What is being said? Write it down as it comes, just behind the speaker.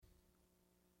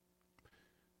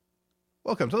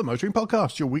Welcome to the Motoring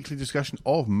Podcast, your weekly discussion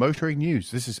of motoring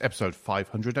news. This is episode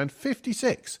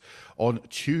 556 on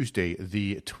Tuesday,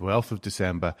 the 12th of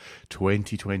December,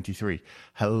 2023.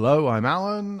 Hello, I'm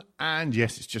Alan, and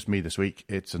yes, it's just me this week.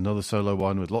 It's another solo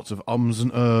one with lots of ums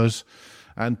and ers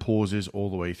and pauses all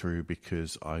the way through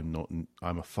because I'm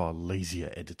a far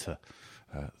lazier editor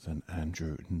than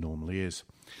Andrew normally is.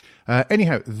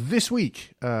 Anyhow, this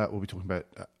week we'll be talking about...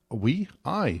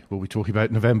 I will be talking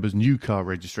about November's new car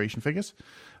registration figures.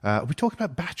 We'll be talking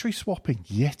about battery swapping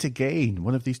yet again.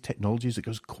 One of these technologies that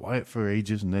goes quiet for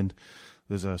ages and then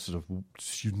there's a sort of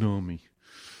tsunami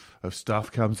of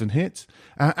stuff comes and hits.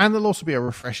 And there'll also be a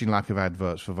refreshing lack of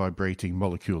adverts for vibrating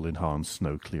molecule-enhanced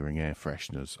snow-clearing air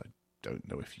fresheners. I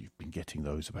don't know if you've been getting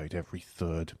those about every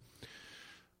third,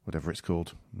 whatever it's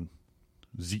called,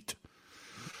 zeet,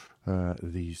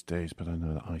 these days, but I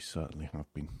know that I certainly have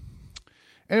been.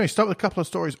 Anyway, start with a couple of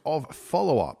stories of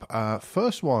follow-up.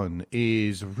 First one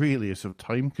is really a sort of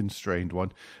time-constrained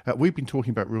one. We've been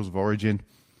talking about rules of origin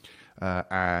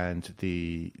and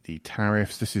the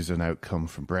tariffs. This is an outcome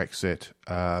from Brexit.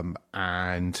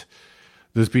 And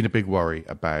there's been a big worry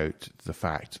about the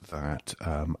fact that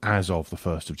as of the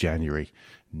 1st of January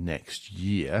next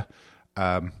year,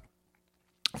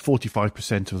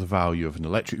 45% of the value of an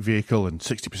electric vehicle and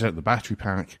 60% of the battery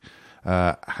pack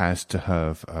has to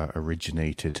have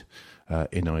originated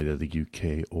in either the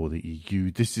UK or the EU.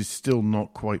 This is still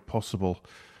not quite possible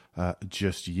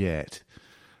just yet.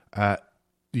 The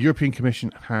European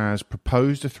Commission has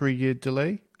proposed a 3-year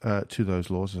delay to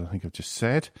those laws, as I think I've just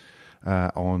said,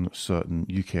 on certain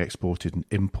UK exported and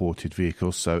imported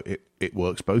vehicles. So it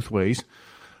works both ways.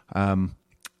 And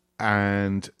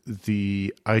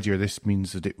the idea of this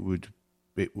means that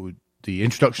the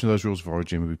introduction of those rules of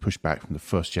origin will be pushed back from the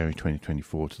 1st January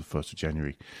 2024 to the 1st of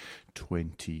January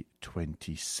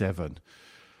 2027.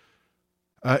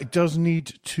 It does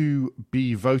need to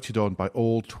be voted on by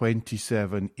all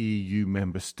 27 EU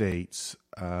member states,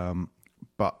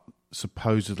 but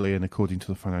supposedly, and according to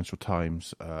the Financial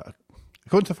Times,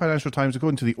 according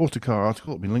to the Autocar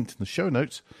article, it'll be linked in the show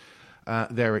notes,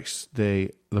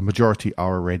 the majority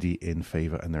are already in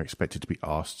favour and they're expected to be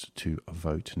asked to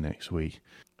vote next week.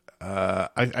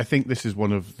 I think this is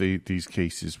one of these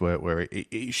cases where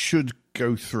it should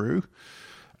go through,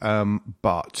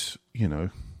 but you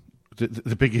know,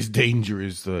 the biggest danger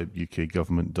is the UK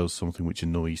government does something which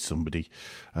annoys somebody,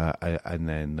 and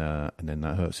then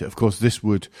that hurts it. Of course, this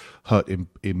would hurt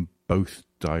in both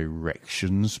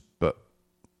directions, but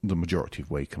the majority of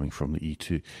weight coming from the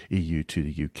EU to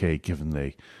the UK, given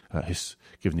the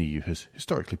EU has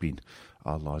historically been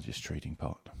our largest trading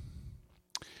partner.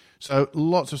 So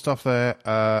lots of stuff there.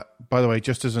 By the way,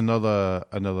 just as another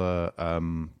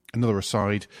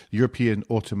aside, the European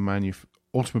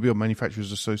Automobile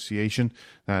Manufacturers Association,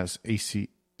 that's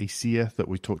ACEA that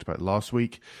we talked about last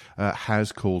week,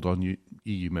 has called on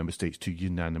EU member states to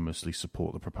unanimously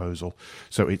support the proposal.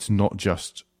 So it's not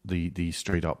just the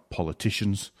straight up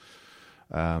politicians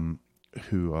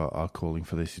who are calling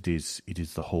for this. It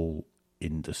is the whole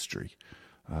industry.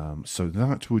 So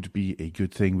that would be a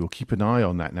good thing. We'll keep an eye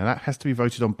on that. Now, that has to be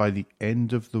voted on by the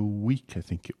end of the week, I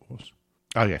think it was.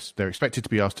 Oh, yes, they're expected to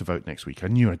be asked to vote next week. I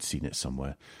knew I'd seen it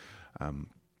somewhere.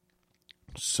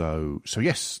 So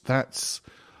yes, that's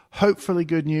hopefully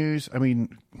good news. I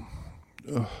mean,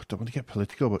 don't want to get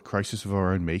political, but crisis of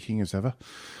our own making as ever.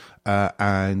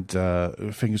 And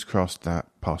fingers crossed that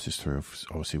passes through.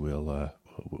 Obviously,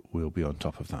 we'll be on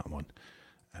top of that one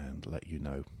and let you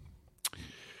know.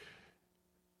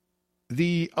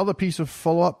 The other piece of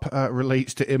follow-up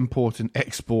relates to import and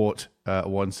export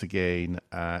once again.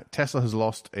 Tesla has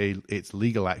lost its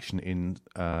legal action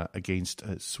against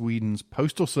Sweden's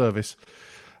postal service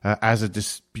as a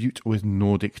dispute with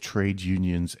Nordic trade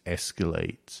unions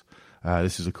escalates.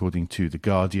 This is according to The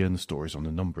Guardian. The story's on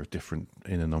in a number of different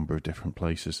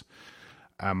places.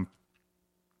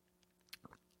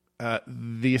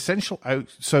 The essential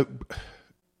so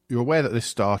you're aware that this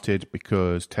started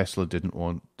because Tesla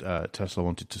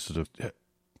wanted to sort of...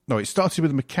 No, it started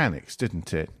with the mechanics,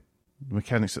 didn't it? The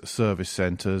mechanics at the service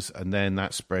centres, and then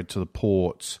that spread to the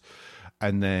ports,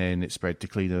 and then it spread to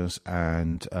cleaners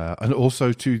and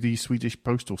also to the Swedish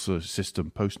postal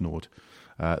system, PostNord,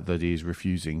 that is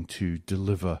refusing to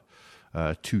deliver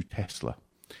to Tesla.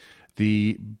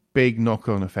 The big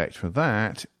knock-on effect for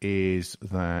that is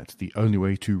that the only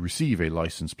way to receive a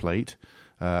license plate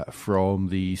from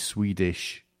the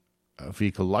Swedish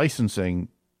vehicle licensing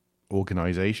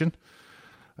organisation,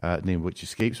 name of which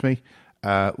escapes me,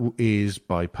 is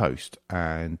by post,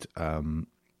 and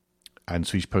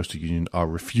Swedish Postal Union are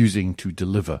refusing to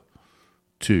deliver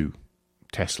to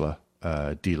Tesla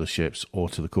dealerships or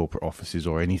to the corporate offices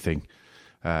or anything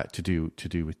to do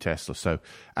with Tesla. So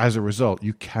as a result,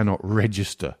 you cannot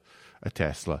register a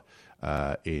Tesla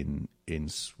in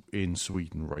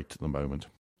Sweden right at the moment.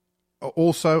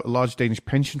 Also, a large Danish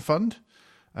pension fund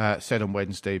said on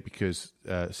Wednesday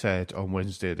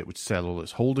that it would sell all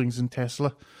its holdings in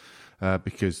Tesla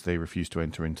because they refused to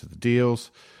enter into the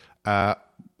deals.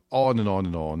 On and on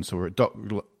and on. So we're at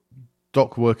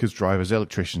dock workers, drivers,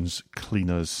 electricians,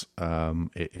 cleaners,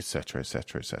 etc.,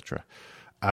 etc., etc.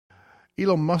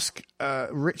 Elon Musk,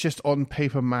 richest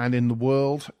on-paper man in the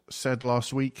world, said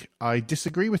last week, "I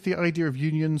disagree with the idea of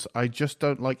unions. I just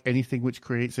don't like anything which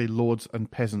creates a lords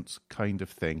and peasants kind of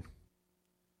thing."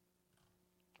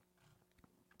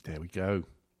 There we go.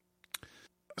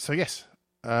 So yes,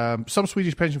 some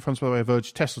Swedish pension funds, by the way, have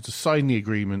urged Tesla to sign the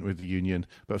agreement with the union,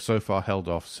 but have so far held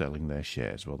off selling their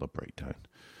shares. Well, they'll break down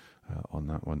on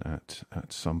that one at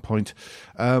some point.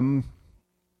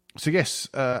 So yes,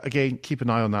 again, keep an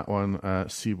eye on that one.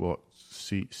 See what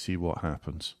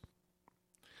happens.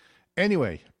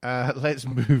 Anyway, let's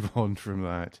move on from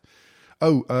that.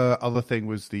 Other thing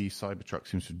was the Cybertruck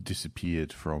seems to have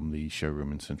disappeared from the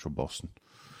showroom in central Boston.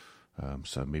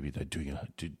 So maybe they're doing a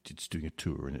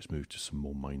tour and it's moved to some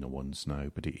more minor ones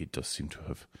now. But it does seem to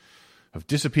have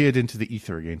disappeared into the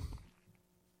ether again.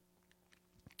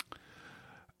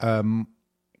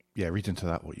 Read into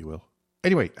that what you will.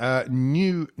 Anyway,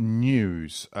 new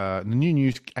news. The new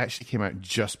news actually came out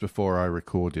just before I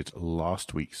recorded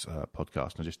last week's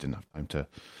podcast. I just didn't have time to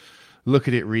look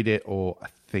at it, read it, or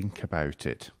think about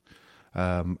it.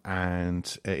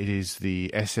 And it is the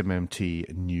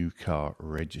SMMT new car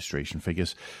registration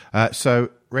figures. So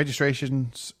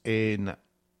registrations in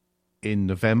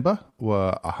November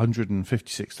were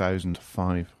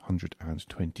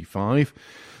 156,525.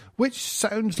 Which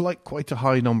sounds like quite a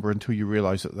high number until you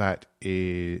realise that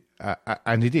is,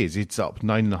 and it is. It's up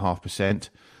 9.5%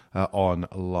 on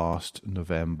last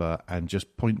November and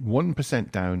just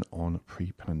 0.1% down on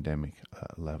pre-pandemic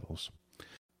levels.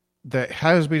 There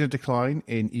has been a decline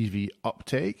in EV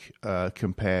uptake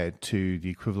compared to the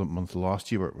equivalent month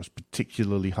last year, where it was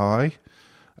particularly high.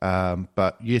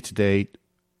 But year to date,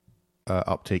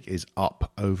 uptake is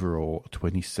up overall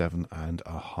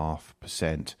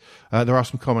 27.5%. There are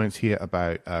some comments here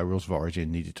about rules of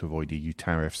origin needed to avoid EU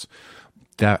tariffs.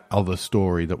 That other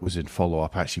story that was in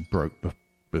follow-up actually broke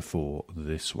before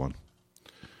this one.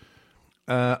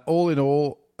 All in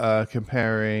all,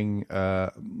 comparing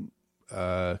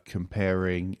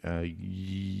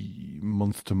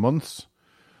month to month,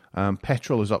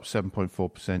 petrol is up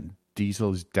 7.4%.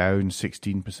 Diesel is down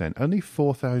 16%. Only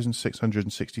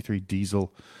 4,663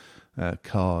 diesel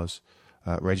cars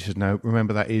registered. Now,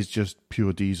 remember that is just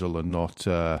pure diesel and not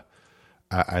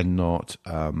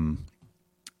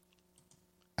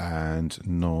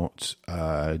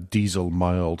diesel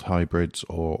mild hybrids,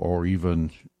 or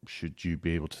even, should you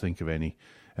be able to think of any,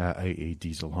 a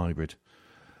diesel hybrid.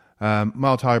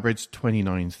 Mild hybrids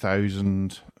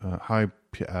 29,000.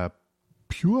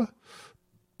 Pure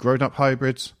grown-up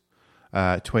hybrids.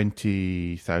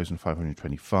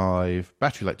 20,525.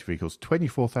 Battery electric vehicles,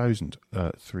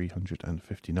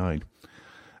 24,359.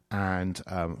 And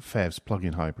PHEVs,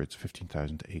 plug-in hybrids,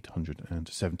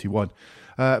 15,871.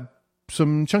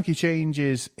 Some chunky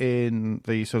changes in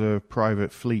the sort of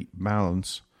private fleet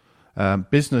balance.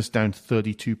 Business down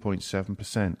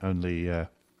 32.7%. Only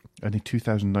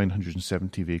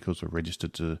 2,970 vehicles were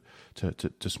registered to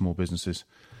small businesses.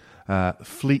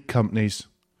 Fleet companies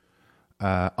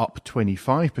up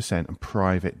 25% and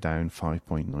private down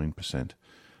 5.9%.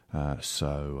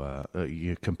 So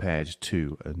you compared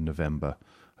to November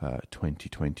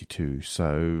 2022.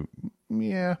 So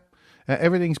yeah,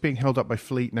 everything's being held up by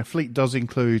fleet. Now, fleet does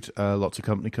include lots of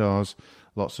company cars,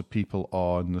 lots of people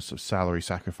on the sort of salary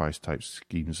sacrifice type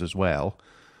schemes as well.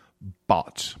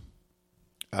 But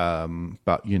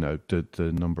you know,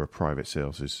 the number of private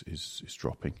sales is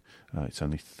dropping. It's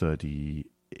only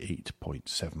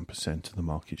 38.7% of the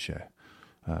market share,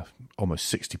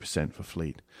 almost 60% for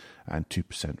fleet and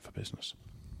 2% for business.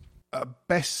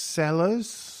 Best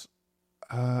sellers,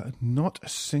 not a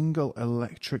single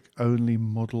electric-only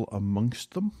model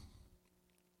amongst them.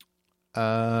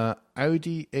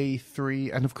 Audi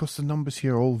A3, and of course the numbers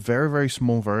here are all very, very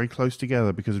small, very close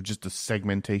together because of just the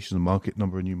segmentation of the market,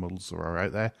 number of new models that are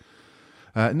out there.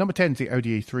 Number 10 is the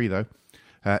Audi A3 though,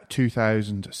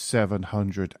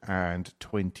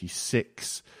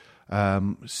 2,726,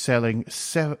 selling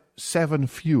seven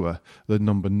fewer than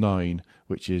number 9,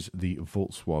 which is the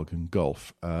Volkswagen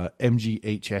Golf. MG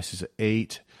HS is at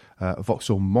 8,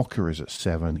 Vauxhall Mokka is at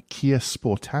 7, Kia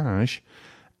Sportage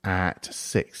at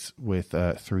 6 with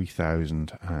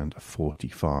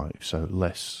 3,045.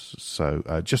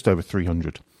 So just over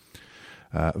 300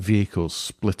 vehicles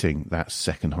splitting that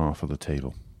second half of the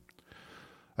table.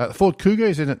 The Ford Kuga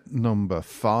is in at number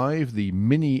 5. The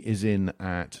Mini is in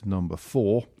at number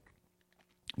 4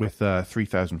 with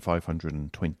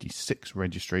 3,526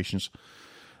 registrations.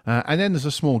 And then there's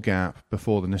a small gap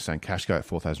before the Nissan Qashqai at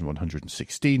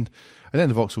 4,116. And then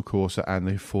the Vauxhall Corsa and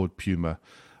the Ford Puma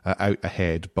out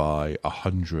ahead by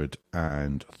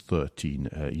 113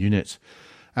 units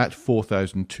at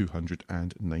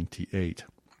 4,298.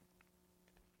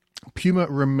 Puma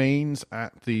remains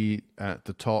at the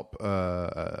top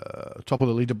of the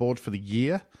leaderboard for the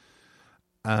year,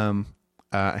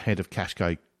 ahead of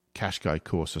Qashqai,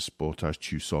 Corsa, Sportage,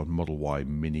 Tucson, Model Y,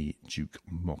 Mini, Duke,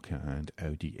 Mocha, and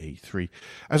Audi A3.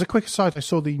 As a quick aside, I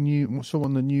saw one of the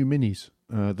new Minis,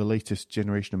 the latest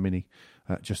generation of Mini,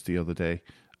 just the other day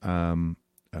on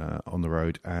the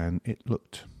road, and it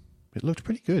looked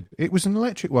pretty good. It was an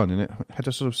electric one, and it had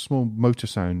a sort of small motor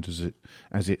sound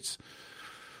as its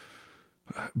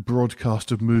broadcast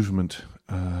of movement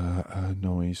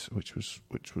noise, which was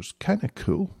kind of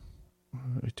cool.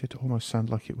 It did almost sound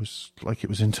like it was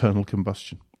internal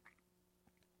combustion.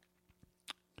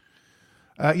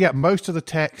 Most of the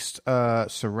text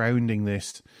surrounding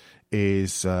this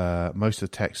is most of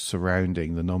the text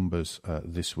surrounding the numbers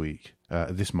this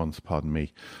month,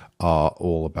 are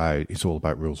all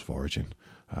about rules of origin,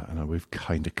 and we've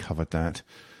kind of covered that.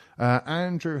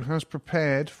 Andrew has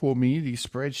prepared for me the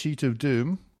spreadsheet of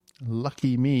doom.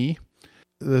 Lucky me.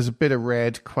 There's a bit of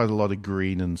red, quite a lot of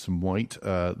green, and some white.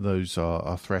 Those are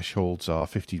our thresholds are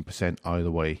 15%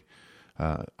 either way.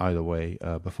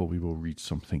 Before we will read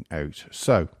something out.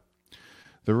 So,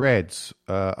 the reds: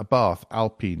 Abarth,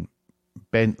 Alpine,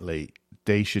 Bentley,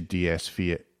 Dacia, DS,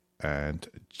 Fiat, and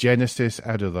Genesis.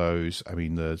 Out of those, I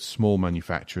mean, the small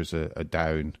manufacturers are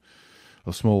down.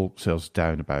 Well, small sales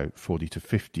down about 40 to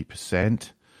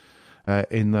 50%.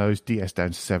 In those, DS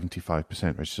down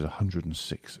 75%, registered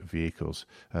 106 vehicles.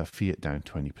 Fiat down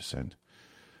 20%.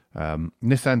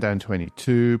 Nissan down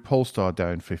 22, Polestar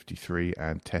down 53,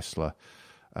 and Tesla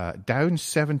down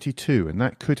 72. And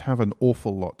that could have an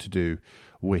awful lot to do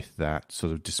with that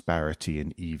sort of disparity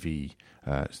in EV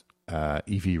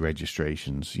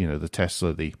registrations. You know, the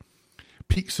Tesla, the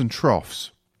peaks and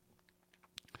troughs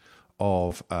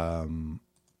of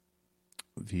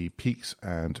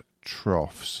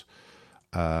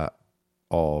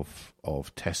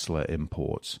of Tesla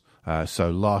imports. So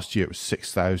last year it was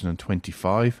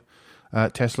 6,025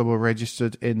 Tesla were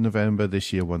registered in November.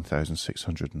 This year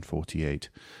 1,648.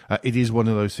 It is one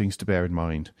of those things to bear in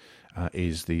mind,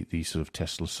 is the sort of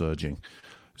Tesla surging.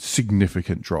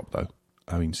 Significant drop though.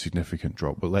 I mean, significant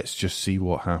drop. But let's just see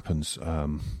what happens.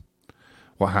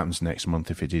 What happens next month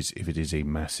if it is a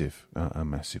massive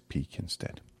peak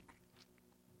instead.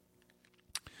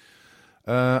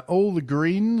 All the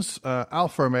greens,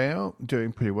 Alfa Romeo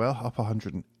doing pretty well, up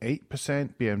 108%,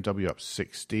 BMW up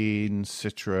 16%,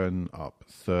 Citroen up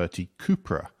 30%,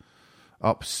 Cupra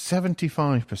up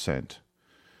 75%.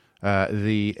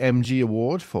 The MG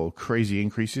award for crazy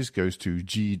increases goes to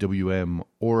GWM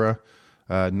Aura,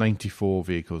 94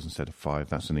 vehicles instead of 5.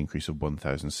 That's an increase of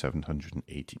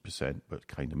 1,780%, but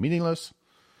kind of meaningless.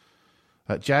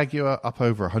 Jaguar up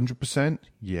over 100%,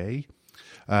 yay.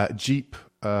 Jeep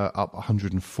up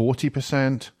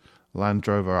 140%, Land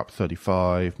Rover up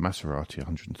 35%, Maserati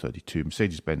 132%,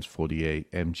 Mercedes-Benz 48%,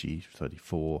 MG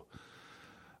 34%,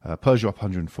 Peugeot up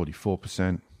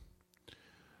 144%,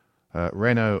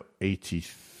 Renault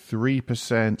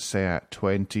 83%, Seat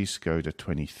 20%, Skoda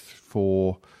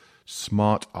 24%,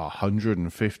 Smart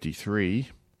 153%.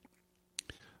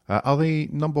 Are the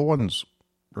number ones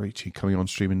rating coming on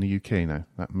stream in the UK now?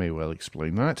 That may well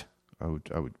explain that. I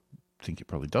would think it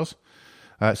probably does.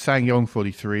 SsangYong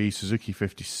 43%, Suzuki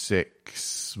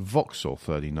 56%, Vauxhall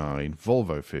 39%,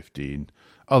 Volvo 15%,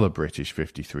 other British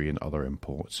 53%, and other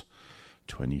imports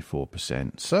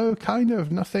 24%. So kind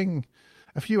of nothing.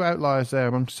 A few outliers there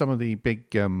among some of the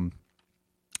big, some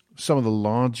of the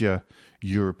larger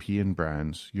European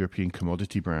brands, European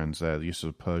commodity brands there, the use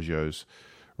of Peugeots,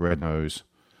 Renaults,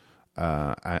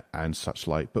 and such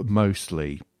like, but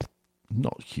mostly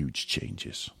not huge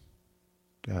changes.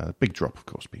 Big drop, of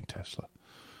course, being Tesla.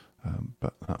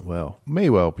 But that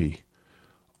may well be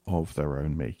of their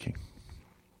own making.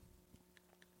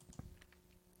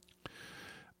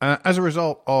 As a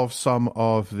result of some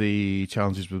of the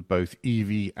challenges with both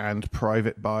EV and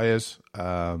private buyers,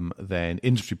 then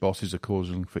industry bosses are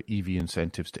calling for EV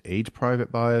incentives to aid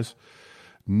private buyers.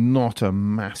 Not a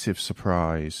massive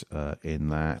surprise in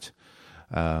that.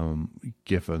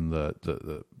 given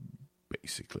that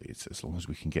basically it's as long as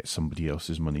we can get somebody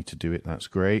else's money to do it, that's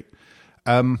great.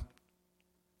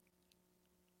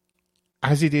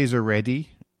 As it is already,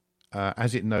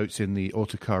 as it notes in the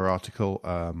Autocar article,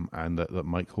 and that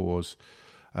Mike Hawes,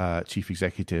 chief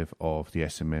executive of the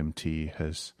SMMT,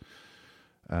 has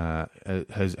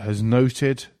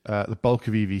noted, the bulk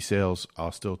of EV sales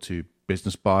are still to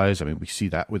business buyers. I mean, we see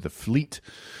that with the fleet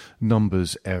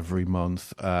numbers every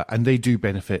month, and they do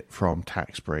benefit from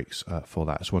tax breaks for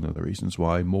that. It's one of the reasons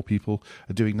why more people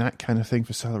are doing that kind of thing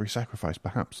for salary sacrifice,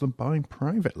 perhaps, than buying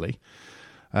privately.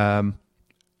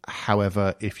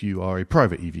 However, if you are a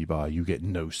private EV buyer, you get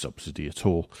no subsidy at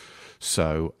all.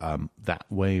 So that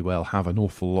may well have an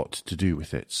awful lot to do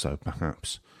with it. So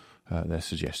perhaps they're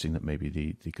suggesting that maybe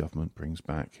the government brings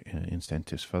back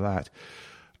incentives for that.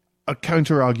 A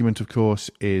counter-argument, of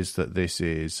course, is that this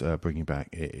is bringing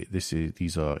back...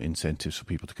 These are incentives for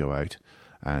people to go out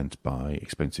and buy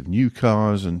expensive new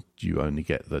cars, and you only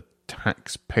get the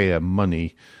taxpayer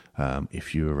money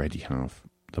if you already have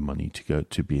the money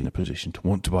to be in a position to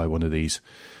want to buy one of these.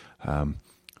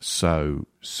 So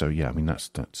yeah, I mean that's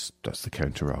the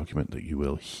counter argument that you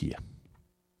will hear.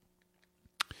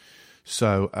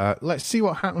 So let's see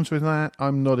what happens with that.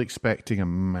 I'm not expecting a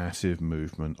massive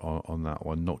movement on that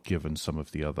one, not given some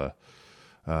of the other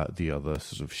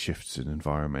sort of shifts in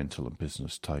environmental and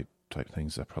business type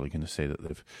things. They're probably going to say that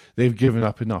they've given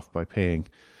up enough by paying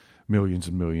millions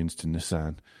and millions to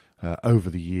Nissan over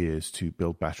the years to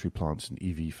build battery plants and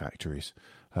EV factories.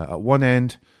 At one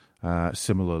end,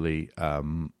 similarly,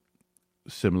 the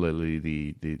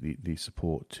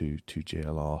support to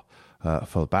JLR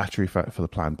for the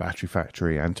planned battery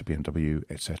factory, and to BMW,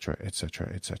 etc.,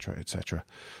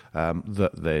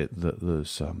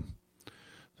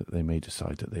 that they may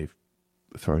decide that they've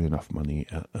thrown enough money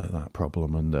at that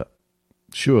problem, and that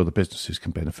sure the businesses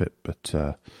can benefit, but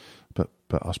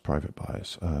us private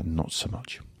buyers not so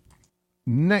much.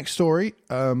 Next story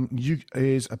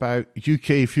is about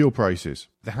UK fuel prices.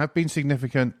 There have been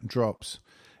significant drops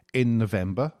in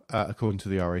November, according to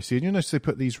the RAC. And you notice they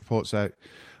put these reports out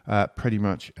pretty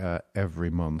much every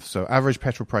month. So average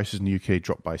petrol prices in the UK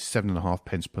dropped by 7.5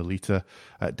 pence per litre,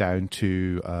 down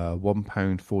to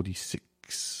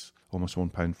 £1.46, almost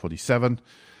 £1.47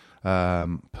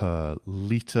 per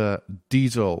litre.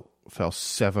 Diesel fell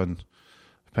 7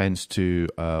 pence to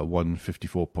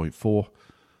 154.4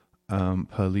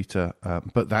 per litre,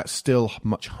 but that's still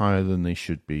much higher than they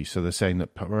should be. So they're saying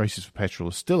that prices for petrol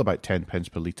are still about 10 pence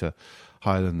per litre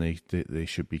higher than they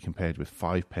should be, compared with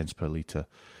 5 pence per litre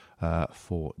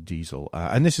for diesel.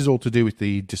 And this is all to do with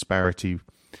the disparity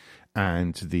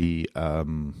and the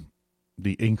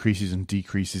increases and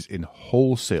decreases in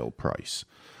wholesale price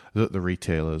that the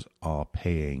retailers are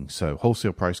paying. So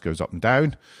wholesale price goes up and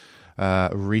down.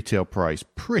 Retail price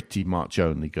pretty much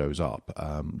only goes up.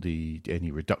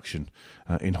 Any reduction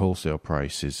in wholesale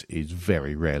prices is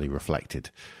very rarely reflected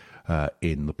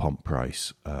in the pump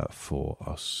price for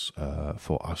us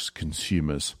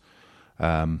consumers.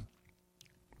 Yeah.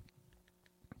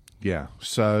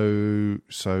 So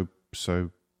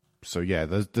yeah.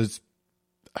 There's.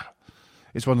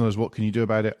 It's one of those. What can you do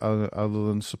about it other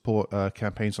than support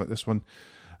campaigns like this one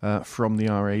from the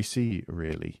RAC?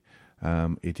 Really.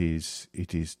 It is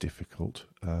difficult.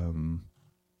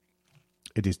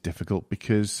 It is difficult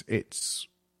because it's,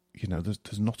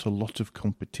 there's not a lot of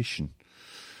competition.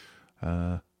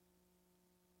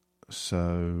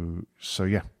 So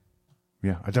yeah,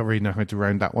 I don't really know how to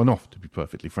round that one off, to be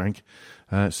perfectly frank.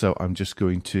 So I'm just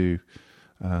going to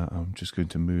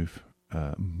move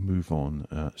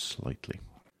on slightly.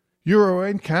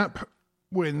 Euro NCAP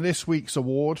win this week's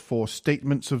award for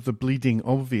Statements of the Bleeding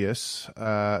Obvious.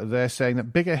 They're saying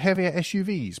that bigger, heavier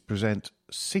SUVs present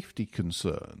safety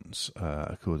concerns,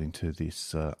 according to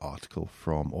this article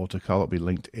from Autocar. It'll be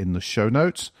linked in the show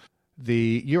notes.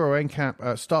 The Euro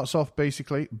NCAP starts off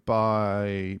basically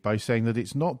by saying that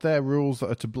it's not their rules that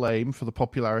are to blame for the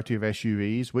popularity of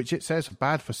SUVs, which it says are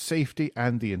bad for safety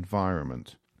and the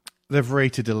environment. They've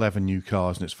rated 11 new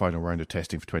cars in its final round of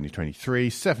testing for 2023,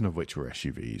 7 of which were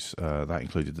SUVs. That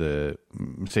included the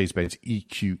Mercedes-Benz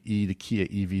EQE, the Kia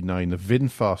EV9, the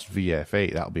VinFast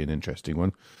VF8. That'll be an interesting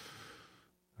one.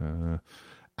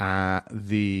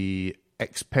 The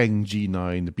Xpeng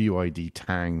G9, the BYD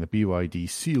Tang, the BYD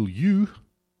Seal U,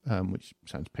 which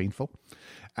sounds painful,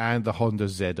 and the Honda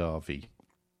ZR-V.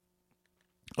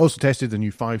 Also tested the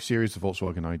new 5 Series, the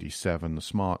Volkswagen ID7, the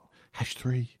Smart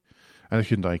H3, and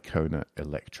the Hyundai Kona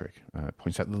Electric.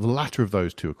 Points out that the latter of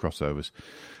those two are crossovers.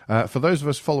 For those of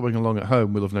us following along at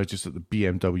home, we'll have noticed that the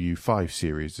BMW 5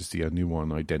 Series is the only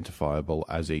one identifiable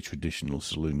as a traditional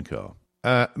saloon car.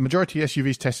 Majority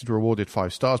SUVs tested were awarded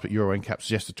 5 stars, but Euro NCAP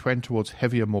suggests a trend towards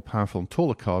heavier, more powerful and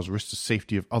taller cars risks the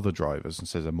safety of other drivers and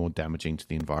says they're more damaging to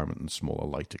the environment than smaller,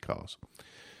 lighter cars.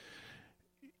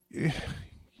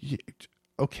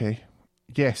 Okay.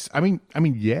 Yes. I mean,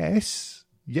 yes.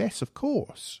 Yes, of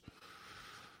course.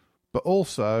 But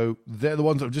also, they're the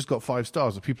ones that have just got 5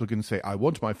 stars. The people are going to say, I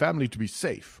want my family to be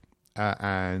safe.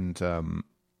 And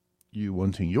you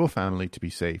wanting your family to be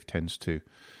safe tends to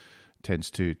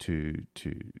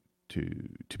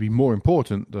be more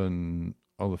important than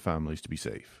other families to be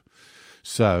safe.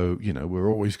 So, we're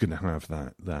always going to have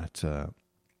that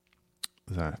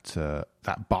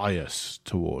bias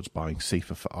towards buying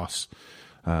safer for us,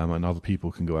 and other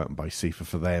people can go out and buy safer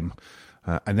for them,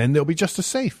 and then they'll be just as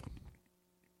safe,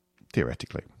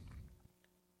 theoretically.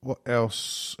 What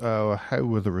else? How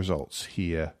were the results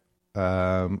here?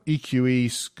 EQE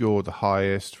scored the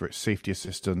highest for its safety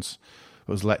assistance.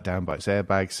 It was let down by its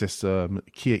airbag system.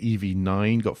 Kia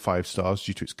EV9 got 5 stars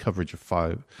due to its coverage of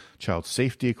child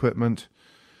safety equipment.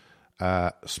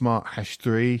 Smart Hash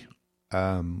 3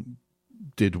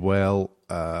 did well.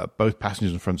 Both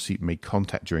passengers in the front seat made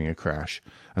contact during a crash,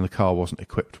 and the car wasn't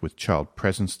equipped with child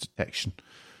presence detection.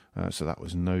 So that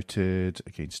was noted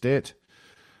against it.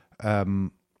 The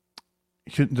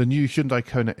new Hyundai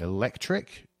Kona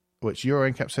Electric, which Euro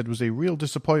NCAP said was a real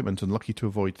disappointment and lucky to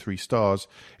avoid 3 stars.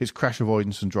 Its crash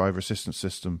avoidance and driver assistance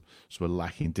systems were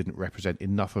lacking, didn't represent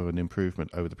enough of an improvement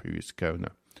over the previous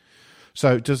Kona.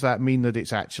 So does that mean that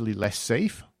it's actually less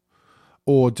safe?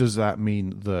 Or does that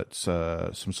mean that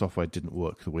some software didn't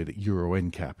work the way that Euro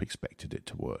NCAP expected it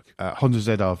to work? Honda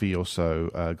ZR-V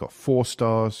also got 4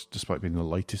 stars, despite being the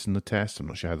lightest in the test. I'm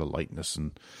not sure how the lightness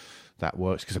and that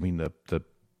works, because, the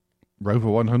Rover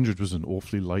 100 was an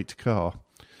awfully light car.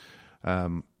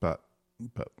 But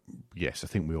yes, I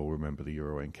think we all remember the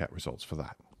Euro NCAP results for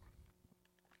that.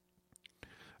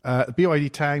 The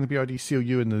BYD Tang, the BYD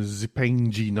CLU, and the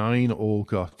Xpeng G9 all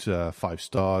got 5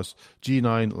 stars.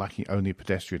 G9 lacking only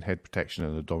pedestrian head protection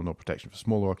and abdominal protection for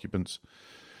smaller occupants.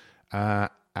 And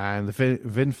the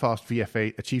VinFast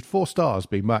VF8 achieved 4 stars,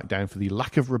 being marked down for the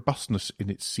lack of robustness in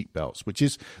its seatbelts, which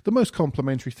is the most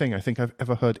complimentary thing I think I've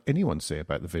ever heard anyone say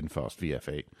about the VinFast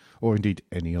VF8, or indeed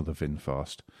any other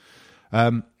VinFast.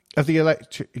 Of the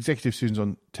executive students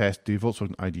on test, the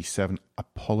Volkswagen ID7,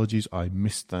 apologies, I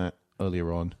missed that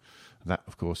earlier on. That,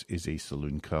 of course, is a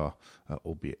saloon car,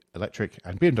 albeit electric,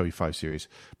 and BMW 5 Series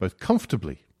both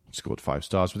comfortably scored 5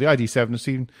 stars, with the ID7 has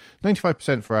seen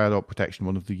 95% for adult protection,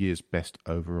 one of the year's best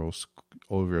overall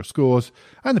scores,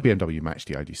 and the BMW matched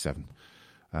the ID7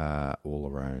 all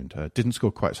around. Didn't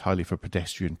score quite as highly for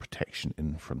pedestrian protection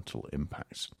in frontal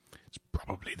impacts. It's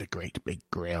probably the great big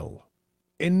grille.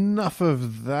 Enough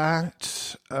of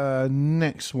that.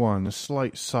 Next one, a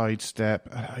slight sidestep.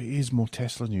 It is more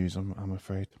Tesla news, I'm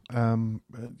afraid.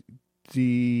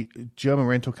 The German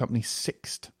rental company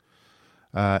Sixt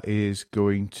is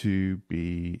going to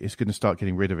start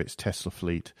getting rid of its Tesla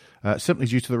fleet, simply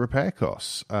due to the repair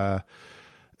costs.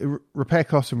 Repair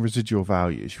costs and residual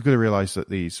values. You've got to realize that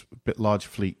these bit large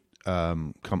fleet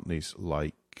companies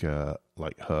like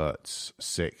Hertz,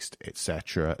 Sixt,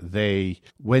 etc.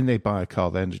 When they buy a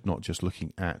car, they're not just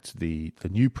looking at the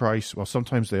new price. Well,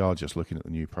 sometimes they are just looking at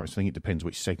the new price. I think it depends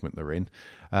which segment they're in.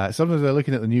 Sometimes they're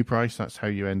looking at the new price. That's how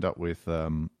you end up with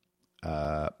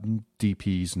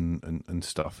DPs and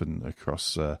stuff and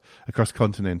across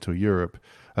continental Europe.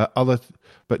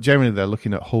 But generally they're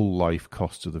looking at whole life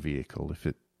cost of the vehicle. If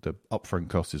the upfront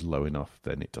cost is low enough,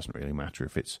 then it doesn't really matter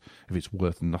if it's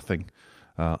worth nothing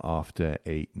after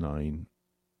 8, 9,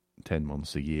 10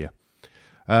 months a year.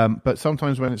 But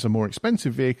sometimes when it's a more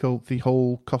expensive vehicle, the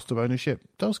whole cost of ownership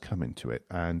does come into it.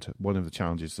 And one of the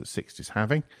challenges that Sixt is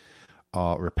having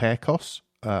are repair costs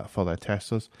for their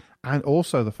Teslas, and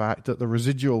also the fact that the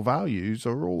residual values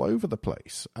are all over the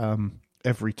place.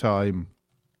 Every time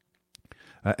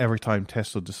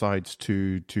Tesla decides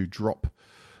to drop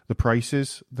the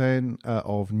prices then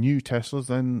of new Teslas,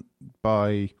 then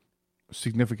by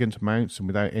significant amounts and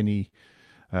without any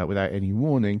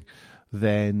warning,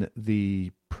 then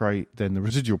the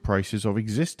residual prices of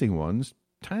existing ones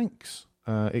tanks.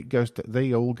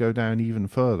 They all go down even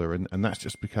further, and that's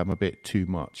just become a bit too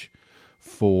much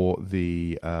for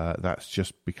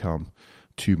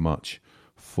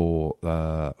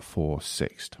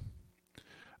Sixt.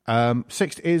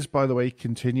 Sixt is, by the way,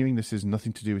 continuing. This is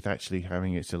nothing to do with actually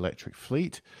having its electric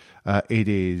fleet.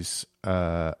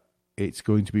 It's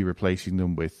going to be replacing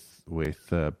them with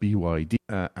BYD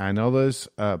and others,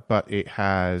 but it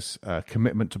has a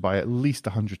commitment to buy at least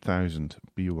 100,000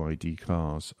 BYD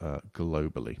cars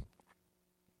globally.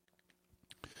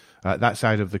 That's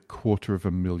out of the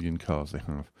 250,000 cars they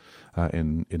have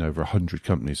in over 100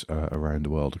 companies around the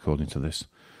world, according to this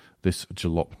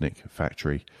Jalopnik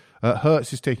factory.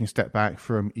 Hertz is taking a step back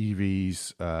from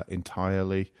EVs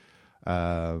entirely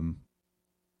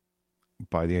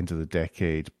by the end of the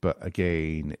decade, but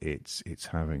again, it's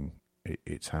having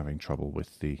trouble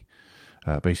with the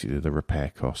basically the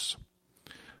repair costs.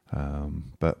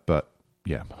 But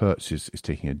yeah, Hertz is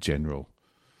taking a general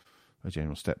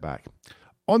step back.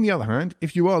 On the other hand,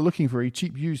 if you are looking for a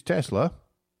cheap used Tesla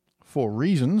for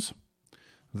reasons,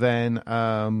 then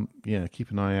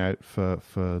keep an eye out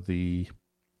for the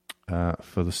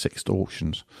sixth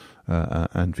auctions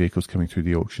and vehicles coming through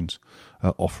the auctions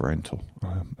off rental.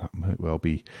 That might well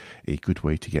be a good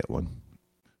way to get one.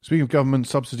 Speaking of government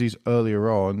subsidies, earlier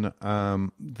on,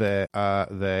 there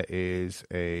is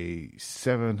a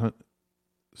 700.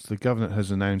 So the government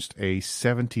has announced a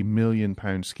 £70 million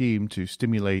scheme to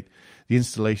stimulate the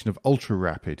installation of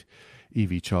ultra-rapid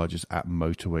EV chargers at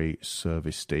motorway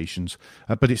service stations.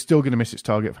 But it's still going to miss its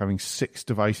target of having 6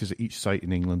 devices at each site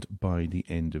in England by the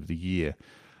end of the year.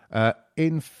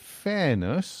 In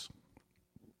fairness,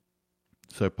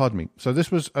 so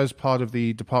this was as part of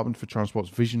the Department for Transport's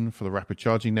vision for the rapid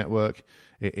charging network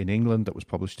in England that was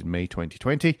published in May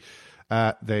 2020.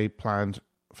 They planned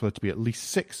for there to be at least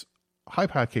 6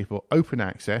 high-power capable open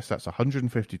access, that's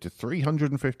 150 to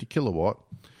 350 kilowatt,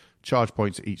 charge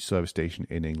points at each service station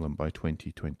in England by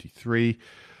 2023.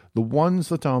 The ones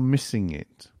that are missing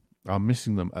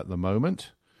them at the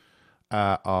moment,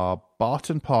 are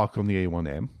Barton Park on the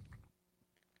A1M,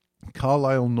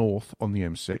 Carlisle North on the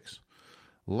M6,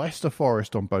 Leicester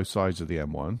Forest on both sides of the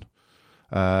M1,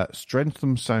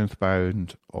 Streatham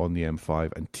southbound on the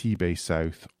M5, and T-Bay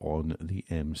South on the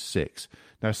M6.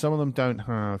 Now, some of them don't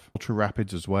have ultra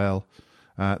rapids as well.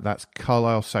 That's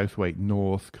Carlisle Southwaite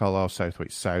North, Carlisle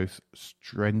Southwaite South,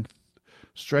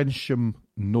 Streatham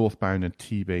northbound, and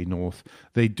T-Bay North.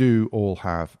 They do all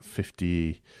have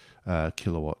 50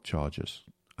 kilowatt chargers,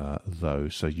 though,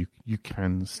 so you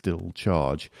can still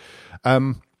charge.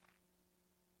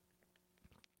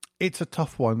 It's a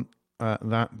tough one.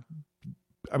 Other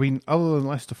than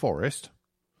Leicester Forest,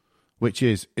 which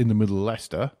is in the middle of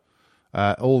Leicester,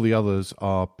 all the others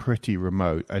are pretty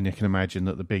remote, and you can imagine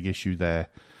that the big issue there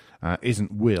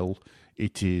isn't will.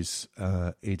 It is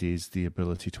the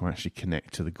ability to actually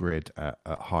connect to the grid at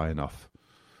high enough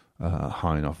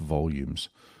volumes.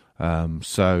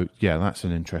 So yeah, that's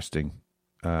an interesting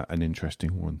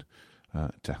one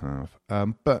to have.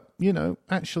 But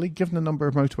actually, given the number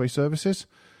of motorway services,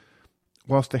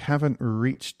 whilst they haven't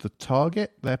reached the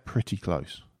target, they're pretty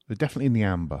close. They're definitely in the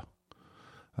amber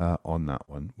on that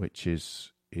one, which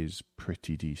is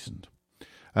pretty decent.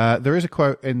 There is a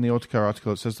quote in the Autocar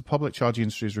article that says the public charging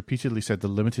industry has repeatedly said the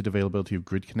limited availability of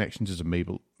grid connections is a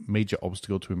major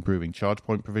obstacle to improving charge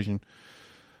point provision.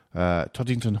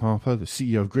 Toddington Harper, the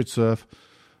CEO of GridSurf,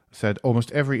 said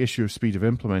almost every issue of speed of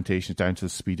implementation is down to the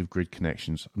speed of grid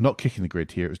connections. I'm not kicking the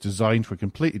grid here. It was designed for a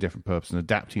completely different purpose, and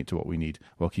adapting it to what we need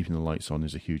while keeping the lights on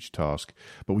is a huge task.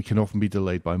 But we can often be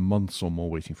delayed by months or more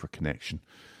waiting for a connection.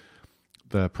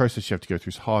 The process you have to go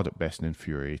through is hard at best and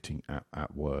infuriating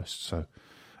at worst. So,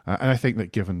 and I think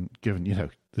that given the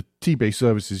T-Bay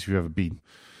services, if you've ever been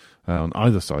on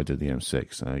either side of the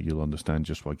M6, you'll understand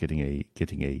just why getting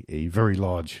a very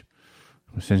large,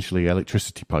 essentially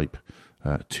electricity pipe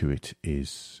to it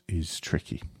is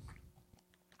tricky.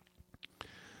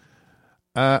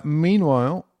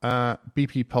 Meanwhile,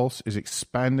 BP Pulse is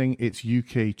expanding its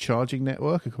UK charging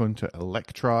network, according to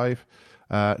Electrive.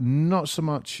 Not so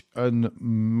much in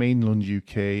mainland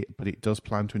UK, but it does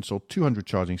plan to install 200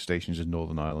 charging stations in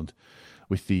Northern Ireland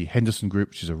with the Henderson Group,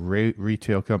 which is a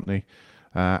retail company,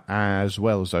 as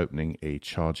well as opening a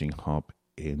charging hub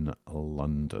in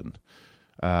London.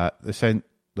 They sent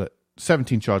that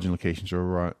 17 charging locations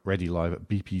are already live at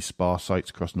BP Spa sites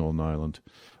across Northern Ireland,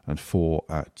 and 4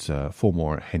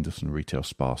 more at Henderson retail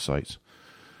Spa sites.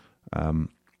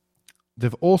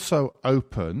 They've also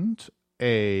opened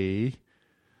a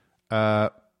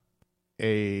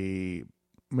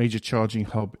major charging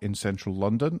hub in central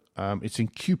London. It's in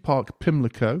Kew Park,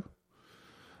 Pimlico,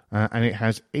 and it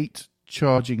has 8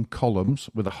 charging columns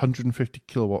with 150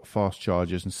 kilowatt fast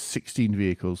chargers, and 16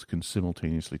 vehicles can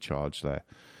simultaneously charge there,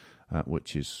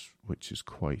 which is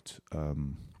quite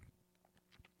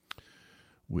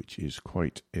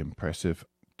impressive.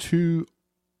 2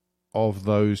 of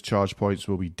those charge points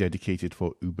will be dedicated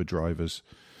for Uber drivers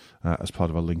as part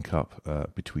of a link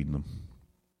up between them.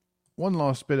 One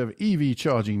last bit of EV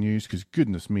charging news, because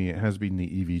goodness me, it has been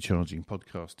the EV charging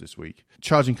podcast this week.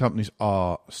 Charging companies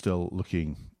are still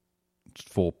looking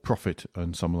for profit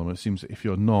on some of them. It seems that if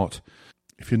you're not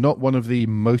one of the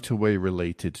motorway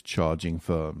related charging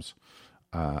firms,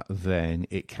 then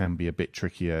it can be a bit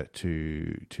trickier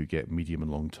to get medium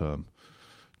and long term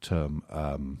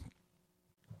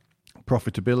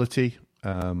profitability.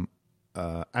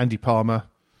 Andy Palmer,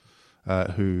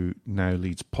 who now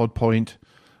leads PodPoint,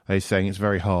 is saying it's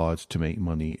very hard to make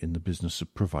money in the business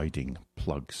of providing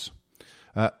plugs.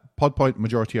 PodPoint,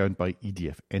 majority owned by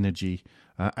EDF Energy,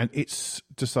 and it's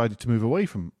decided to move away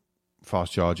from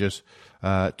fast chargers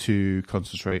to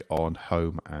concentrate on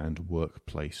home and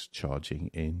workplace charging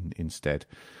instead.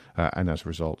 And as a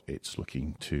result, it's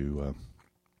looking to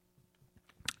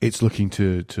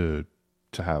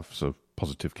have sort of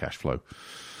positive cash flow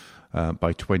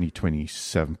by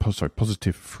 2027.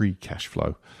 Positive free cash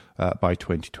flow by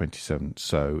 2027.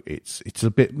 So it's a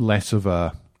bit less of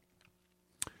a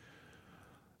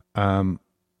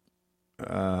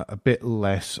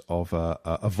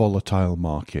volatile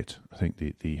market. I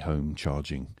think the home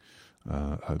charging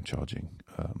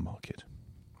market.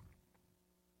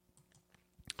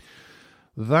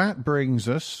 That brings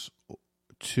us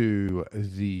to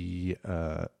the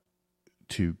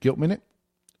Guilt Minute,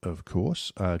 of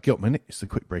course. Guilt Minute is the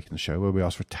quick break in the show where we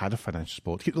ask for a tad of financial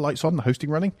support to keep the lights on, the hosting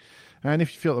running. And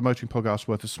if you feel the Motoring Podcast is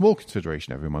worth a small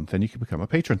consideration every month, then you can become a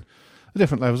patron. The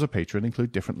different levels of patron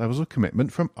include different levels of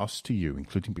commitment from us to you,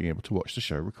 including being able to watch the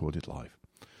show recorded live.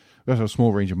 We also have a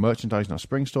small range of merchandise in our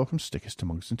spring store, from stickers to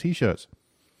mugs and t-shirts.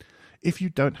 If you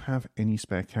don't have any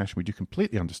spare cash, we do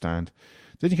completely understand,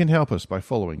 then you can help us by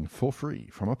following for free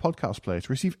from a podcast player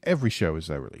to receive every show as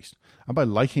they're released, and by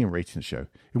liking and rating the show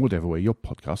in whatever way your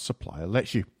podcast supplier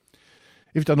lets you.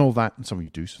 If you've done all that, and some of you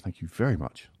do, so thank you very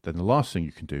much, then the last thing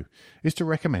you can do is to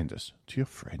recommend us to your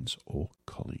friends or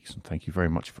colleagues. And thank you very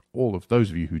much for all of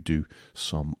those of you who do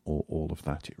some or all of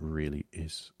that. It really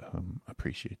is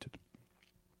appreciated.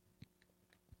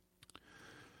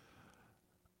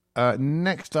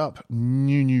 Next up,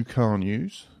 new car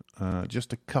news.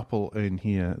 Just a couple in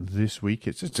here this week.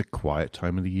 It's a quiet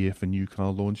time of the year for new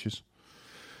car launches.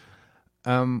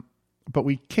 But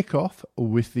we kick off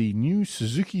with the new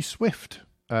Suzuki Swift.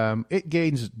 It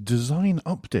gains design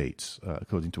updates,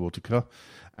 according to Autocar,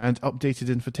 and updated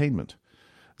infotainment.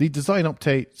 The design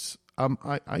updates,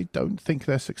 I don't think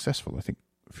they're successful. I think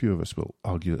a few of us will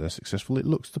argue that they're successful.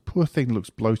 The poor thing looks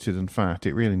bloated and fat.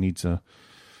 It really needs a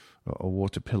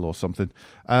water pill or something.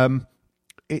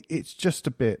 It's just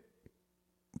a bit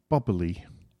bubbly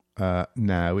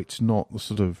now. It's not the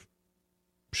sort of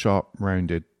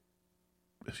sharp-rounded.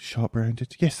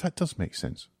 Yes, that does make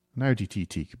sense. An Audi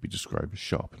TT could be described as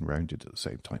sharp and rounded at the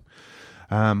same time.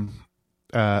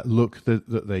 Look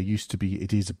that there used to be.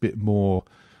 It is a bit more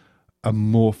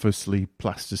amorphously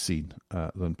plasticine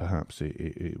than perhaps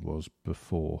it was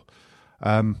before.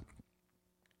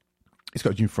 It's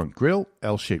got a new front grille,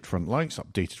 L-shaped front lights,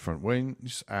 updated front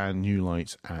wings, and new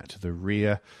lights at the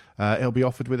rear. It'll be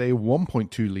offered with a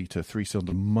 1.2-litre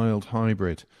three-cylinder mild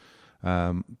hybrid.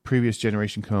 Previous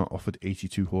generation car offered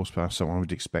 82 horsepower, so I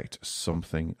would expect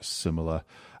something similar.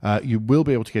 You will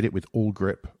be able to get it with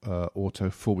all-grip auto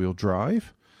four-wheel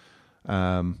drive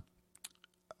as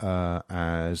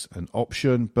an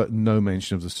option, but no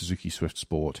mention of the Suzuki Swift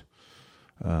Sport,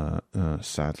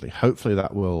 sadly. Hopefully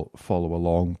that will follow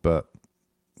along, but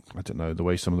I don't know, the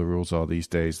way some of the rules are these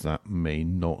days, that may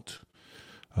not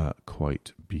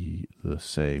quite be the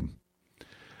same.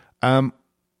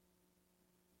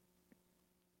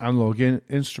 Analog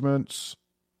instruments,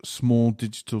 small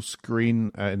digital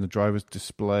screen in the driver's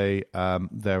display.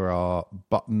 There are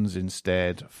buttons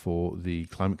instead for the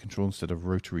climate control instead of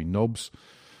rotary knobs.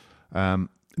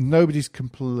 Nobody's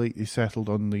completely settled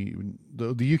on the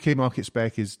UK market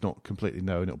spec is not completely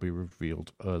known. It'll be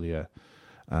revealed earlier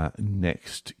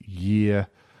next year.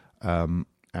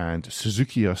 And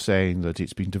Suzuki are saying that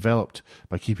it's been developed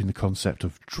by keeping the concept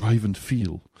of drive and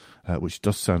feel, which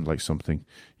does sound like something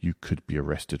you could be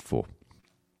arrested for.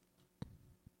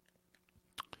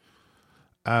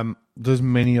 There's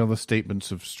many other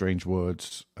statements of strange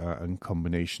words and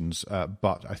combinations,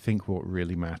 but I think what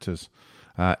really matters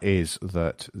is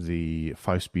that the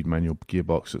 5-speed manual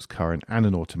gearbox that's current and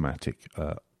an automatic,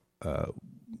 well,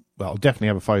 definitely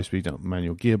have a 5-speed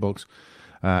manual gearbox.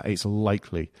 It's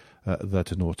likely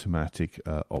that an automatic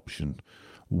option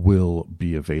will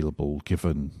be available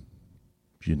given,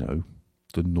 the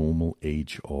normal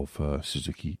age of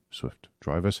Suzuki Swift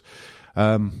drivers.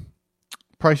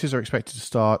 Prices are expected to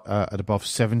start at above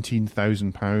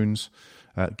 £17,000,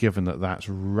 given that that's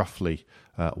roughly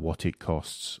what it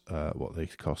costs, what they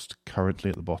cost currently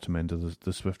at the bottom end of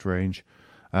the Swift range.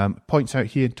 Points out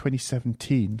here in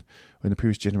 2017, when the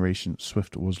previous generation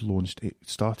Swift was launched, it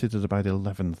started at about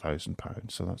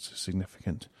 £11,000. So that's a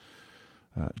significant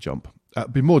jump.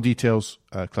 Be more details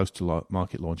close to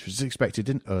market launch, which is expected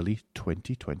in early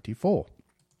 2024.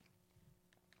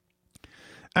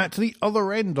 At the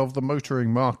other end of the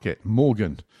motoring market,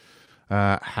 Morgan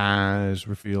has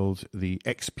revealed the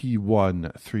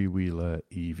XP1 three-wheeler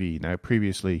EV. Now,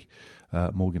 previously,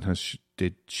 Morgan has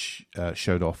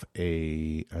showed off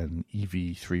an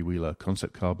EV three-wheeler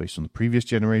concept car based on the previous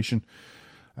generation,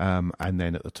 and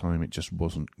then at the time it just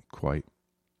wasn't quite.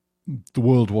 The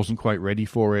world wasn't quite ready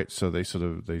for it, so they sort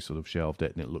of shelved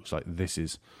it, and it looks like this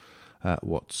is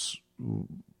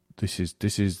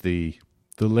the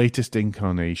latest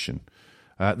incarnation.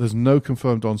 There's no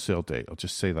confirmed on sale date. I'll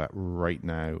just say that right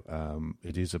now.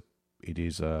 It is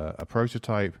a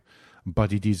prototype,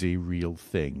 but it is a real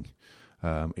thing.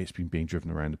 It's been being driven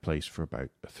around the place for about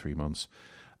 3 months.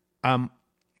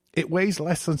 It weighs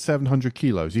less than 700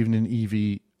 kilos, even in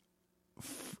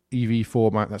EV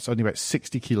format. That's only about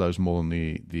 60 kilos more than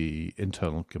the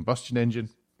internal combustion engine.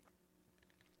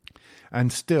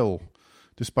 And still,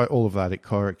 despite all of that, it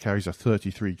carries a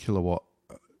 33 kilowatt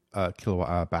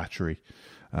hour battery,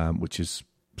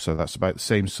 so that's about the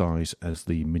same size as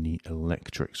the Mini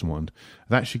Electrics one.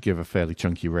 That should give a fairly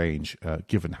chunky range,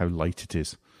 given how light it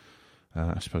is.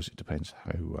 I suppose it depends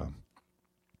how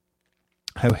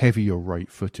heavy your right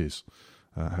foot is,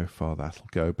 how far that'll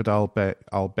go. But I'll bet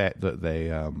that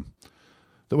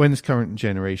that when this current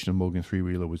generation of Morgan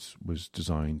three-wheeler was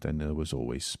designed, then there was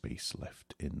always space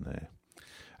left in there.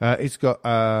 It's got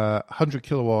a 100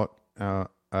 kilowatt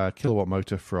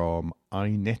motor from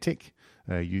Inetic,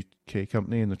 a UK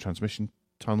company, in the transmission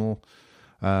tunnel.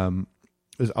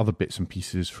 There's other bits and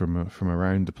pieces from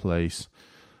around the place.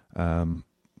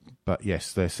 But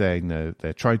yes, they're saying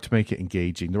they're trying to make it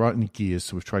engaging. There aren't any gears,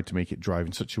 so we've tried to make it drive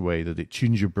in such a way that it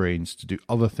tunes your brains to do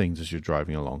other things as you're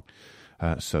driving along,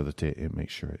 so that it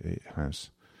makes sure it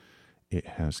has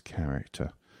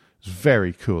character. It's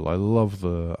very cool. I love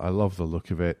the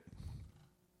look of it.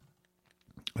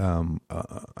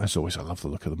 As always, I love the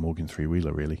look of the Morgan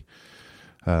three-wheeler, really.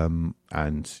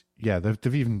 And yeah,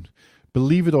 they've even,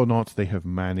 believe it or not, they have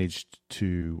managed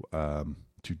to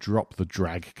drop the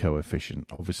drag coefficient.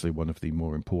 Obviously, one of the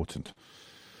more important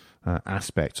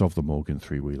aspects of the Morgan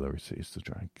three-wheeler is the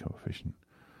drag coefficient.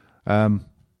 I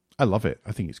love it.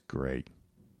 I think it's great.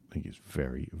 I think it's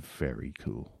very, very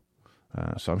cool.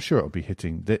 So I'm sure it'll be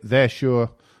hitting. They're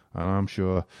sure. I'm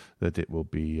sure that it will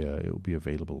be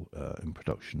available in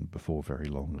production before very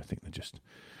long. I think they're just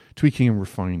tweaking and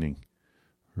refining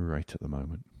right at the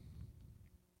moment.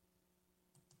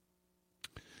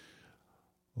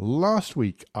 Last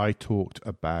week I talked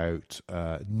about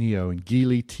Neo and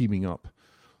Geely teaming up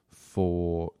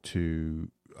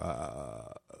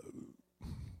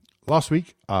Last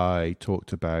week I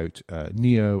talked about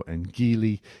Neo and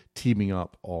Geely teaming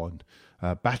up on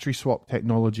battery swap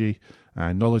technology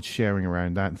and knowledge sharing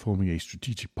around that and forming a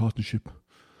strategic partnership.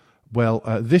 Well,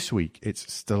 this week it's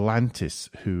Stellantis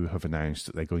who have announced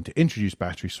that they're going to introduce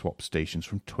battery swap stations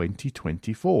from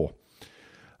 2024.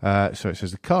 So it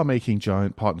says the car-making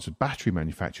giant partners with battery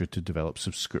manufacturer to develop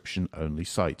subscription-only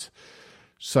sites.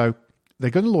 So they're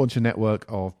going to launch a network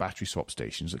of battery swap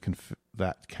stations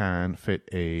that can fit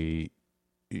you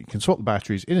can swap the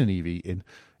batteries in an EV in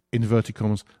inverted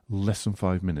commas less than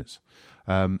 5 minutes.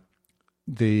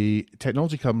 The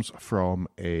technology comes from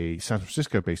a San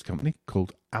Francisco-based company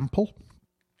called Ample,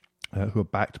 who are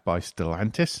backed by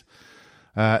Stellantis.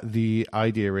 The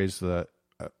idea is that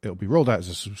it'll be rolled out as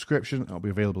a subscription. It'll be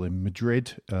available in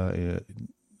Madrid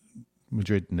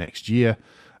next year,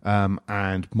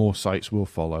 and more sites will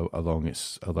follow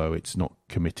although it's not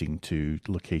committing to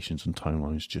locations and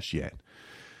timelines just yet.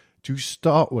 To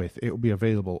start with, it will be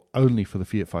available only for the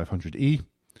Fiat 500e,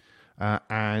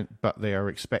 but they are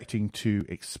expecting to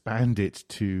expand it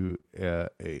to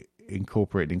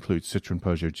incorporate and include Citroën,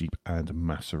 Peugeot, Jeep, and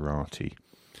Maserati.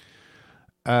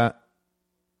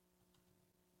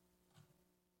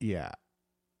 Yeah.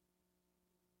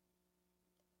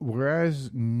 Whereas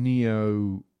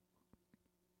Neo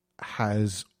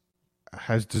has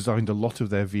designed a lot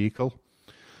of their vehicle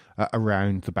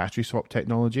around the battery swap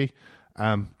technology,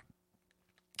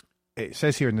 it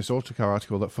says here in this Autocar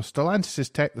article that for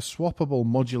Stellantis' tech, the swappable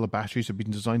modular batteries have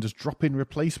been designed as drop-in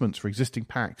replacements for existing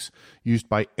packs used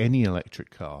by any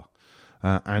electric car.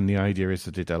 And the idea is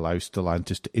that it allows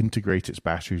Stellantis to integrate its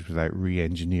batteries without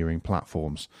re-engineering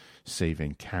platforms,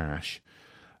 saving cash.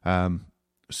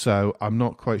 So I'm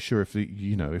not quite sure if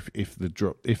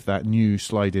if that new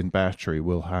slide-in battery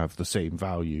will have the same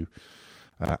value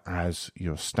as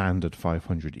your standard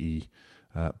 500E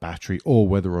battery, or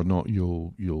whether or not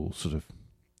you'll sort of,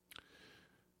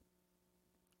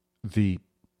 the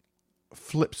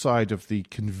flip side of the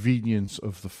convenience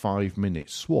of the 5-minute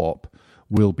swap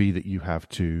will be that you have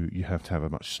to have a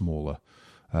much smaller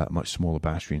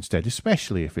battery instead,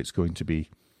 especially if it's going to be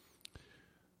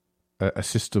a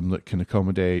system that can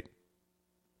accommodate,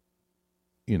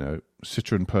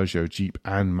 Citroen, Peugeot, Jeep,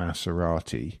 and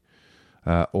Maserati,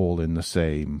 all in the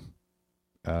same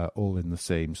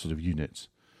sort of units,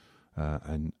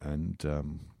 and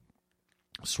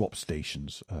swap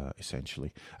stations,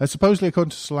 essentially. Supposedly, according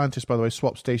to Stellantis, by the way,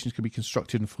 swap stations can be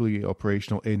constructed and fully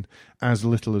operational in as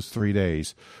little as 3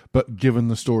 days. But given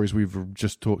the stories we've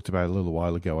just talked about a little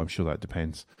while ago, I'm sure that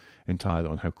depends entirely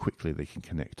on how quickly they can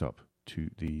connect up to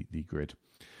the grid.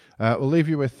 We'll leave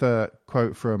you with a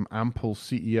quote from Ampol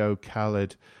CEO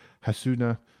Khaled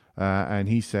Hassouna, and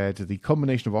he said, the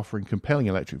combination of offering compelling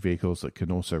electric vehicles that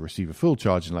can also receive a full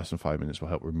charge in less than 5 minutes will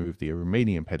help remove the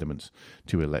remaining impediments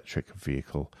to electric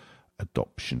vehicle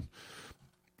adoption.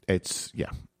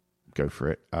 Go for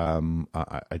it.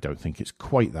 I don't think it's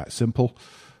quite that simple.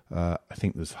 I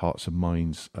think there's hearts and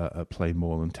minds at play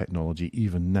more than technology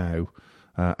even now,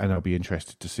 and I'll be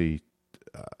interested to see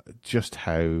just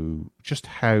how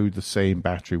the same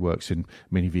battery works in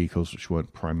many vehicles which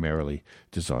weren't primarily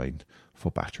designed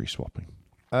for battery swapping.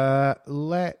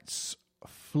 Let's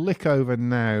flick over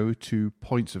now to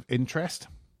points of interest.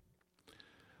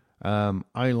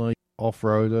 I like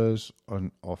off-roaders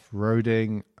and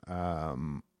off-roading.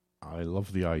 I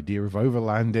love the idea of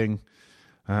overlanding,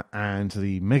 and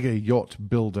the mega yacht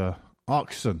builder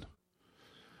Arxon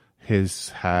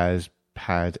has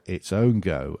had its own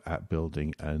go at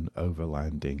building an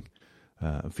overlanding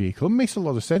vehicle. It makes a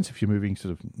lot of sense if you're moving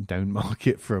sort of down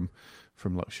market from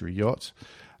luxury yachts.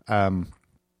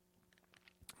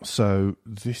 So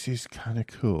this is kind of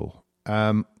cool.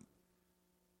 The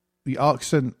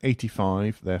Arxon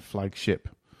 85, their flagship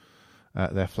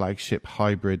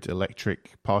hybrid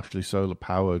electric, partially solar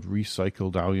powered,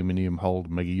 recycled aluminium hulled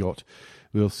mega yacht,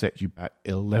 will set you back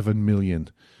 $11 million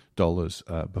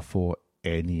before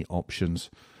any options.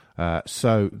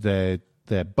 So their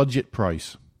budget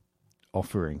price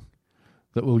offering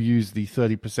that will use the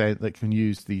 30%, that can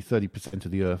use the 30%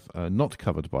 of the Earth not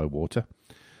covered by water,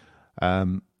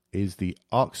 is the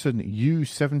Arxon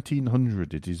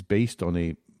U1700. It is based on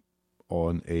a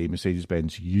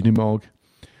Mercedes-Benz Unimog,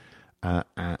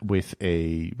 with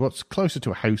what's closer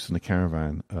to a house than a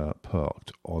caravan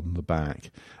parked on the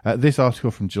back. This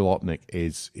article from Jalopnik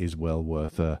is well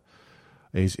worth a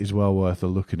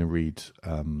look and a read.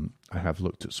 I have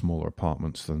looked at smaller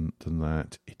apartments than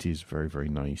that. It is very, very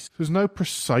nice. There's no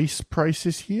precise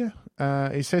prices here.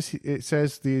 It says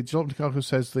the Jalopnik article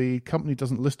says the company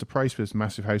doesn't list a price for this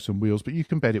massive house on wheels, but you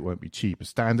can bet it won't be cheap. A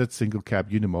standard single cab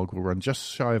Unimog will run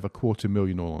just shy of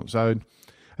 $250,000 all on its own.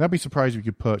 And I'd be surprised if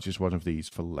you could purchase one of these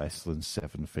for less than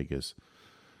 7 figures.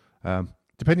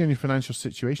 Depending on your financial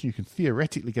situation, you can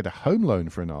theoretically get a home loan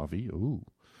for an RV. Ooh.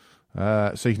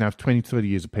 So you can have 20 to 30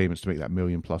 years of payments to make that $1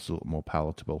 million plus a little more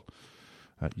palatable.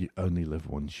 You only live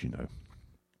once,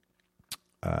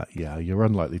 you're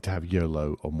unlikely to have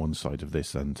YOLO on one side of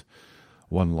this and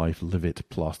One Life Live It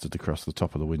plastered across the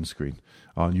top of the windscreen,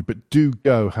 aren't you? But do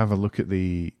go have a look at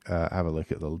the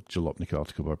Jalopnik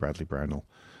article by Bradley Brownell.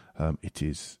 It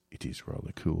is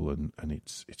rather cool and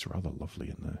it's rather lovely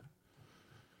in there.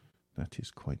 That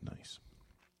is quite nice.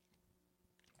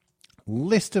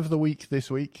 List of the week this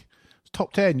week.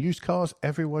 Top 10 used cars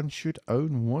everyone should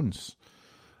own once.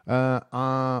 This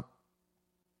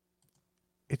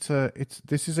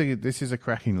is a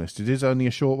cracking list. It is only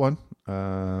a short one,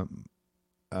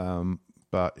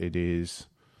 but it is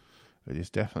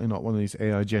definitely not one of these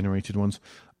AI generated ones.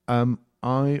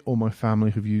 I or my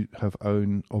family have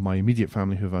owned, or my immediate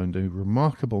family have owned a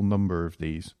remarkable number of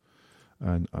these,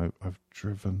 and I've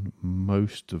driven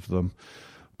most of them.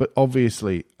 But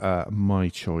obviously, my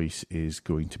choice is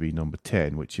going to be number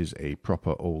 10, which is a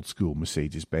proper old-school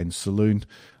Mercedes-Benz saloon,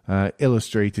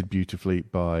 illustrated beautifully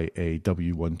by a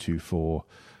W124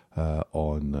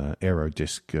 on aero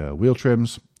disc wheel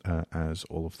trims, as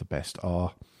all of the best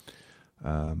are.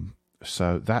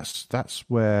 So that's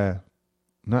where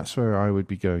I would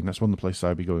be going. That's one of the places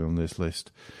I'd be going on this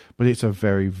list. But it's a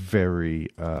very, very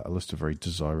a list of very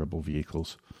desirable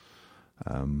vehicles.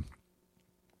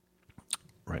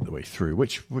 Right the way through,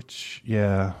 which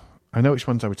I know which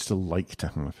ones I would still like to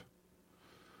have.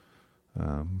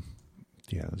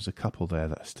 There's a couple there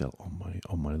that are still on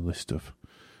my list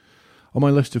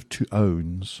of to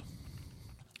owns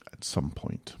at some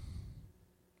point.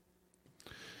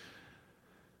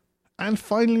 And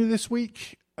finally this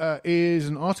week is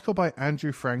an article by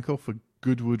Andrew Frankel for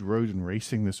Goodwood Road and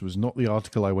Racing. This was not the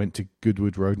article I went to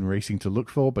Goodwood Road and Racing to look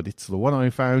for, but it's the one I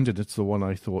found, and it's the one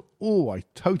I thought, I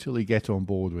totally get on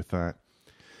board with that.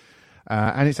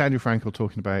 And it's Andrew Frankel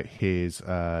talking about his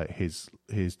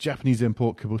Japanese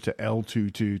import Kubota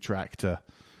L22 tractor.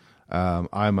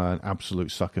 I'm an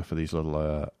absolute sucker for these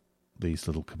little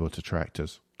Kubota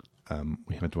tractors.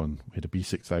 We had a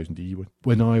B6000E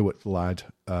when I was a lad,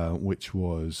 which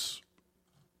was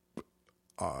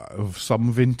of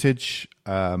some vintage.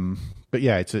 But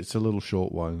yeah, it's a little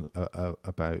short one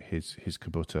about his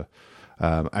Kubota,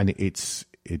 and it's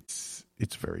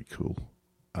very cool.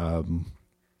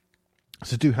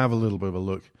 So do have a little bit of a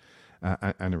look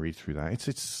and a read through that.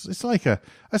 It's like a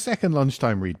second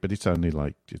lunchtime read, but it's only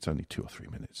 2 or 3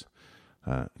 minutes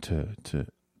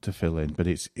to fill in. But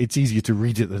it's easier to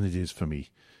read it than it is for me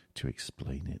to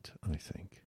explain it, I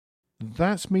think.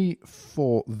 That's me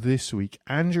for this week.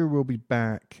 Andrew will be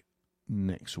back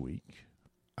next week.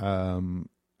 And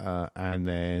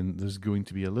then there's going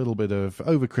to be a little bit of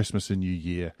over Christmas and New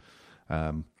Year.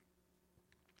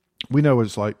 We know what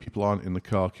it's like. People aren't in the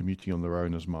car commuting on their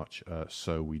own as much,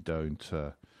 so we don't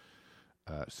tend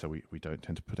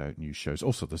to put out news shows.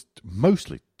 Also, there's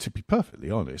mostly, to be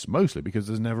perfectly honest, because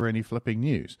there's never any flipping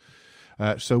news.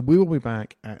 So we will be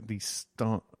back at the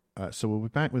start. So we'll be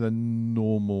back with a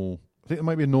normal. I think there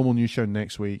might be a normal news show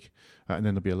next week, and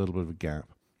then there'll be a little bit of a gap,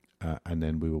 and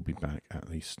then we will be back at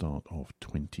the start of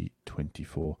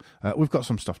 2024. We've got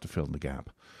some stuff to fill in the gap.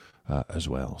 As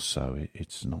well, so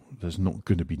there's not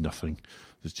going to be nothing.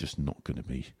 There's just not going to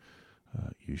be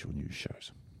usual news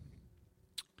shows.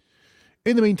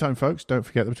 In the meantime, folks, don't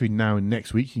forget that between now and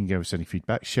next week, you can give us any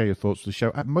feedback, share your thoughts with the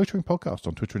show at Motoring Podcast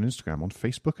on Twitter and Instagram, on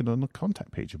Facebook, and on the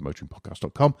contact page of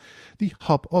motoringpodcast.com, the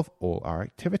hub of all our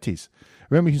activities.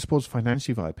 Remember, you can support us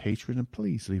financially via Patreon, and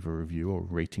please leave a review or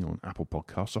rating on Apple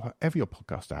Podcasts or however your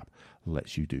podcast app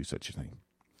lets you do such a thing.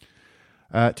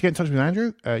 To get in touch with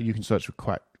Andrew, you can search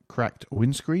for Cracked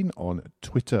Windscreen on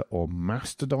Twitter or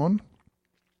Mastodon.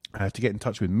 To get in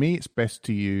touch with me, it's best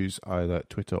to use either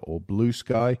Twitter or Blue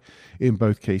Sky. In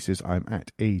both cases, I'm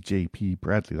at AJP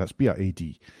Bradley. That's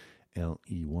Bradley. We'll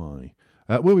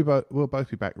both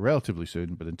be back relatively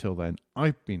soon, but until then,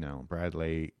 I've been Alan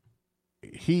Bradley.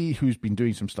 He who's been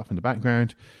doing some stuff in the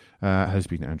background has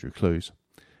been Andrew Clues.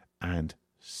 And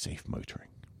safe motoring.